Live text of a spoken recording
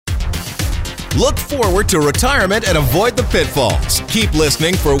Look forward to retirement and avoid the pitfalls. Keep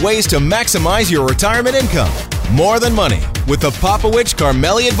listening for ways to maximize your retirement income. More Than Money with the Popowich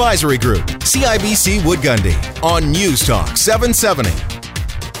Carmeli Advisory Group, CIBC Wood Gundy, on News Talk 770.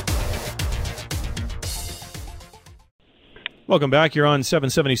 Welcome back. You're on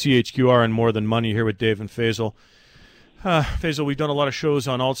 770 CHQR and More Than Money here with Dave and Faisal. Faisal, we've done a lot of shows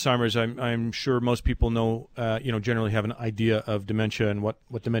on Alzheimer's. I'm sure most people know, generally have an idea of dementia and what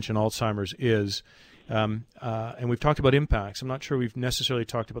dementia and Alzheimer's is. And we've talked about impacts. I'm not sure we've necessarily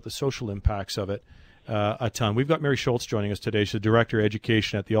talked about the social impacts of it a ton. We've got Mary Schultz joining us today. She's the Director of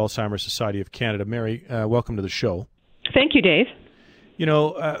Education at the Alzheimer's Society of Canada. Mary, welcome to the show. Thank you, Dave.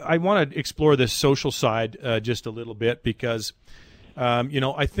 I want to explore this social side just a little bit because,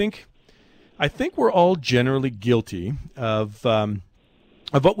 I think we're all generally guilty of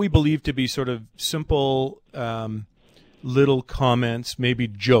what we believe to be sort of simple little comments, maybe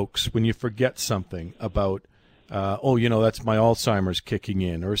jokes, when you forget something about, that's my Alzheimer's kicking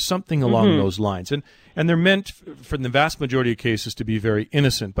in, or something along those lines. And they're meant, for the vast majority of cases, to be very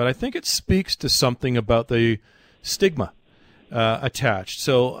innocent. But I think it speaks to something about the stigma attached.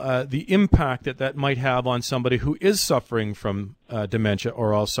 So the impact that might have on somebody who is suffering from dementia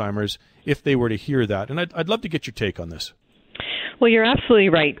or Alzheimer's if they were to hear that. And I'd love to get your take on this. Well, you're absolutely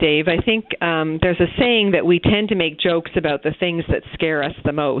right, Dave. I think there's a saying that we tend to make jokes about the things that scare us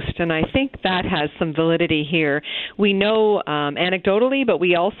the most, and I think that has some validity here. We know anecdotally, but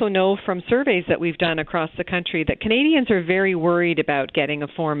we also know from surveys that we've done across the country that Canadians are very worried about getting a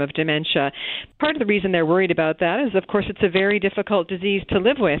form of dementia. Part of the reason they're worried about that is, of course, it's a very difficult disease to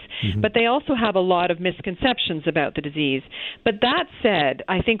live with, but they also have a lot of misconceptions about the disease. But that said,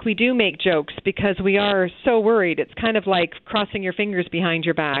 I think we do make jokes because we are so worried. It's kind of like crossing your fingers behind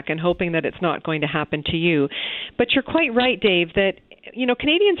your back and hoping that it's not going to happen to you. But you're quite right, Dave, that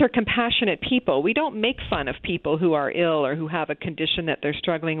Canadians are compassionate people. We don't make fun of people who are ill or who have a condition that they're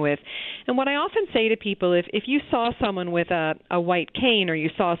struggling with. And what I often say to people, if you saw someone with a white cane or you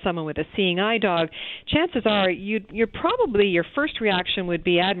saw someone with a seeing eye dog, chances are your first reaction would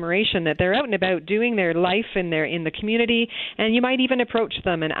be admiration that they're out and about doing their life in the community, and you might even approach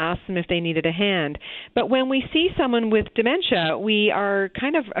them and ask them if they needed a hand. But when we see someone with dementia, we are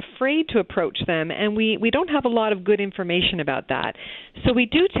kind of afraid to approach them, and we don't have a lot of good information about that. So we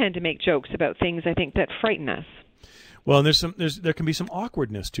do tend to make jokes about things, I think, that frighten us. Well, and there can be some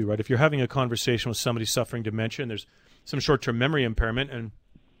awkwardness too, right? If you're having a conversation with somebody suffering dementia and there's some short-term memory impairment, and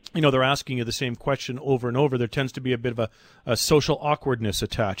they're asking you the same question over and over, there tends to be a bit of a social awkwardness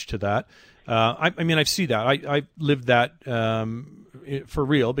attached to that. I see that. I lived that for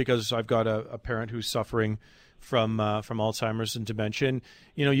real because I've got a parent who's suffering from Alzheimer's and dementia, and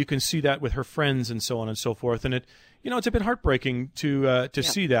you can see that with her friends and so on and so forth, and it's a bit heartbreaking to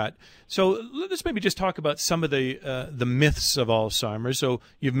see that. So let's maybe just talk about some of the myths of Alzheimer's. So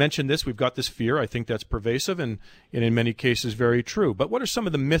you've mentioned this. We've got this fear. I think that's pervasive and in many cases very true. But what are some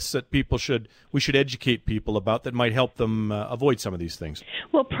of the myths that we should educate people about that might help them avoid some of these things?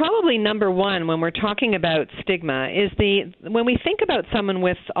 Well, probably number one when we're talking about stigma is when we think about someone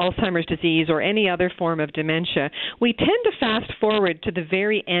with Alzheimer's disease or any other form of dementia, we tend to fast forward to the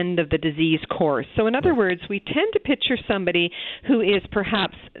very end of the disease course. So in other words, we tend to picture somebody who is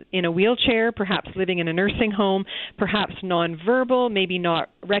perhaps in a wheelchair, perhaps living in a nursing home, perhaps nonverbal, maybe not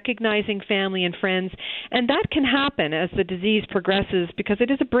recognizing family and friends. And that can happen as the disease progresses because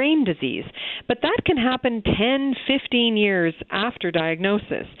it is a brain disease. But that can happen 10, 15 years after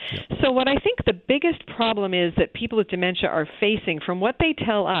diagnosis. Yeah. So what I think the biggest problem is that people with dementia are facing from what they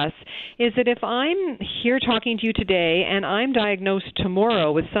tell us is that if I'm here talking to you today and I'm diagnosed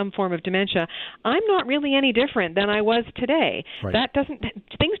tomorrow with some form of dementia, I'm not really any different than I was today. Right.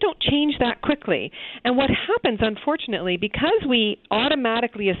 Things don't change that quickly. And what happens, unfortunately, because we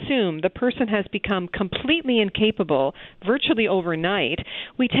automatically assume the person has become completely incapable virtually overnight,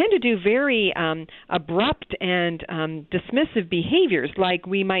 we tend to do very abrupt and dismissive behaviors, like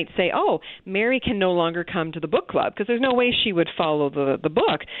we might say, oh, Mary can no longer come to the book club because there's no way she would follow the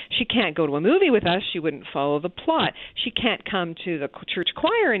book. She can't go to a movie with us. She wouldn't follow the plot. She can't come to the church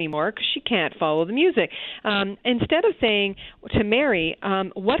choir anymore because she can't follow the music. Instead of saying to Mary,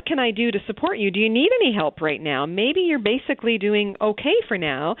 what can I do to support you? Do you need any help right now? Maybe you're basically doing okay for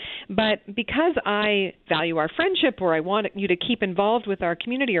now, but because I value our friendship, or I want you to keep involved with our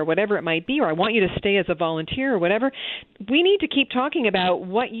community, or whatever it might be, or I want you to stay as a volunteer or whatever, we need to keep talking about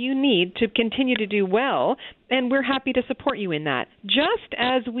what you need to continue to do well, and we're happy to support you in that. Just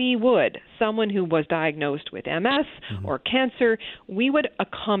as we would someone who was diagnosed with MS or cancer, we would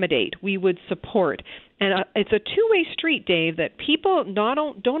accommodate, we would support. And it's a two-way street, Dave, that people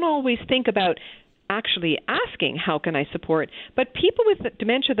don't always think about actually asking, how can I support? But people with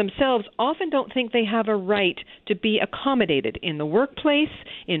dementia themselves often don't think they have a right to be accommodated in the workplace,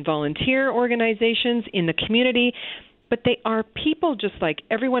 in volunteer organizations, in the community. But they are people just like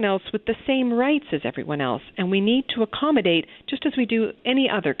everyone else with the same rights as everyone else. And we need to accommodate just as we do any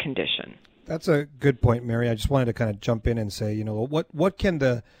other condition. That's a good point, Mary. I just wanted to kind of jump in and say, what can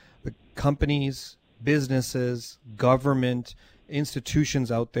the companies, businesses, government,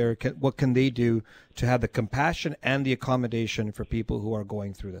 institutions out there, what can they do to have the compassion and the accommodation for people who are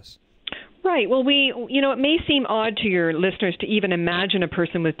going through this? Right. Well, it may seem odd to your listeners to even imagine a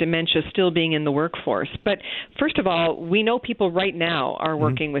person with dementia still being in the workforce. But first of all, we know people right now are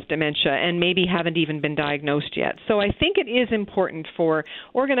working with dementia and maybe haven't even been diagnosed yet. So I think it is important for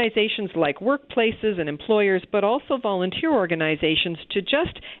organizations like workplaces and employers, but also volunteer organizations, to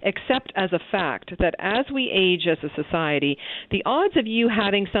just accept as a fact that as we age as a society, the odds of you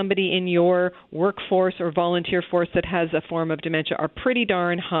having somebody in your workforce or volunteer force that has a form of dementia are pretty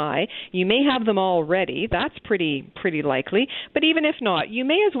darn high. You may have them already. That's pretty likely. But even if not, you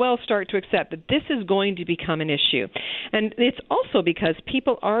may as well start to accept that this is going to become an issue. And it's also because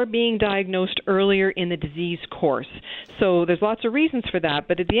people are being diagnosed earlier in the disease course. So there's lots of reasons for that.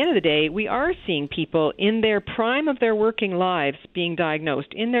 But at the end of the day, we are seeing people in their prime of their working lives being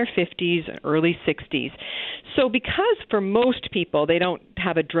diagnosed in their 50s, early 60s. So because for most people they don't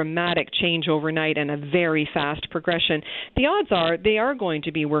have a dramatic change overnight and a very fast progression, the odds are they are going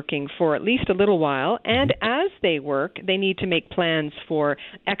to be working for at least a little while, and as they work, they need to make plans for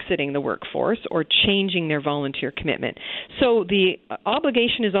exiting the workforce or changing their volunteer commitment. So the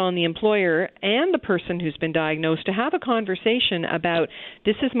obligation is on the employer and the person who's been diagnosed to have a conversation about,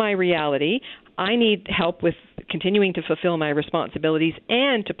 this is my reality, I need help with continuing to fulfill my responsibilities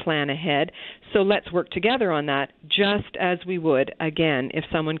and to plan ahead. So let's work together on that, just as we would, again, if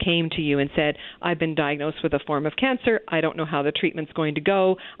someone came to you and said, I've been diagnosed with a form of cancer, I don't know how the treatment's going to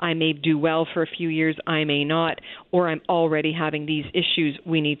go, I may do well for a few years, I may not, or I'm already having these issues,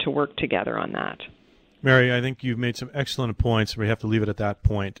 we need to work together on that. Mary, I think you've made some excellent points. We have to leave it at that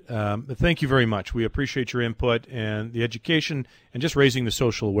point. Thank you very much. We appreciate your input and the education and just raising the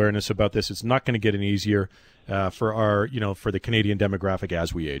social awareness about this. It's not going to get any easier for the Canadian demographic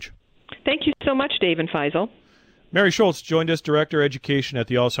as we age. Thank you so much, Dave and Faisal. Mary Schultz joined us, Director Education at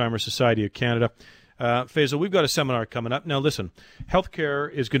the Alzheimer's Society of Canada. Faisal, we've got a seminar coming up. Now, listen,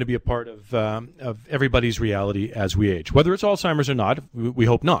 healthcare is going to be a part of everybody's reality as we age. Whether it's Alzheimer's or not, we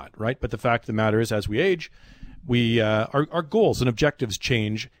hope not, right? But the fact of the matter is, as we age, our goals and objectives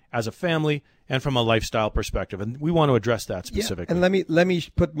change as a family and from a lifestyle perspective, and we want to address that specifically. Yeah, and let me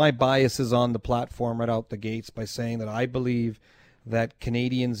put my biases on the platform right out the gates by saying that I believe that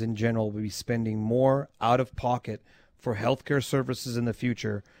Canadians in general will be spending more out of pocket for healthcare services in the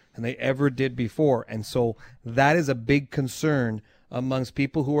future than they ever did before. And so that is a big concern amongst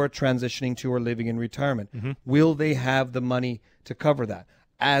people who are transitioning to or living in retirement. Mm-hmm. Will they have the money to cover that?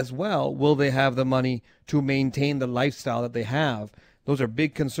 As well, will they have the money to maintain the lifestyle that they have? Those are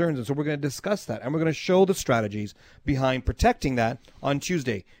big concerns, and so we're going to discuss that, and we're going to show the strategies behind protecting that on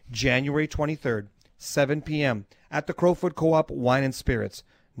Tuesday, January 23rd, 7 p.m. at the Crowfoot Co-op Wine and Spirits.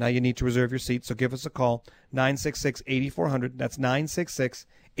 Now you need to reserve your seat, so give us a call, 966-8400. That's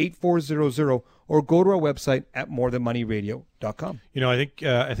 966-8400, or go to our website at morethanmoneyradio.com.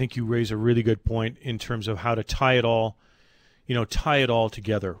 I think you raise a really good point in terms of how to tie it all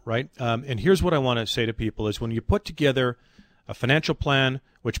together, right? And here's what I want to say to people is when you put together a financial plan,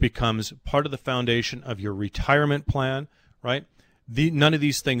 which becomes part of the foundation of your retirement plan, right? None of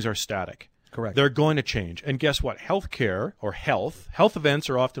these things are static. Correct. They're going to change. And guess what? Healthcare or health events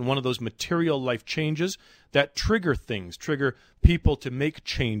are often one of those material life changes that trigger people to make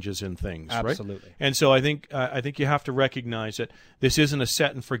changes in things. Absolutely. Right? And so I think you have to recognize that this isn't a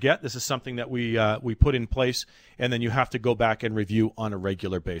set and forget. This is something that we put in place, and then you have to go back and review on a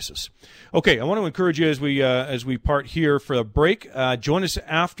regular basis. Okay, I want to encourage you as we part here for a break. Join us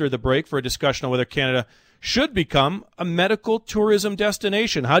after the break for a discussion on whether Canada should become a medical tourism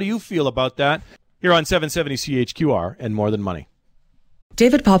destination. How do you feel about that? Here on 770 CHQR and More Than Money.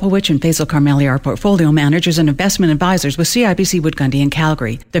 David Popowich and Faisal Karmali are portfolio managers and investment advisors with CIBC Wood Gundy in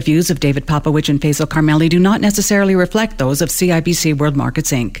Calgary. The views of David Popowich and Faisal Karmali do not necessarily reflect those of CIBC World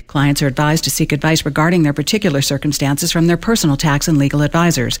Markets Inc. Clients are advised to seek advice regarding their particular circumstances from their personal tax and legal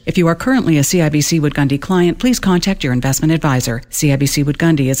advisors. If you are currently a CIBC Wood Gundy client, please contact your investment advisor. CIBC Wood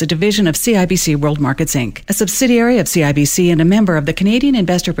Gundy is a division of CIBC World Markets Inc., a subsidiary of CIBC and a member of the Canadian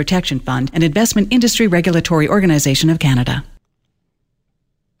Investor Protection Fund, an investment industry regulatory organization of Canada.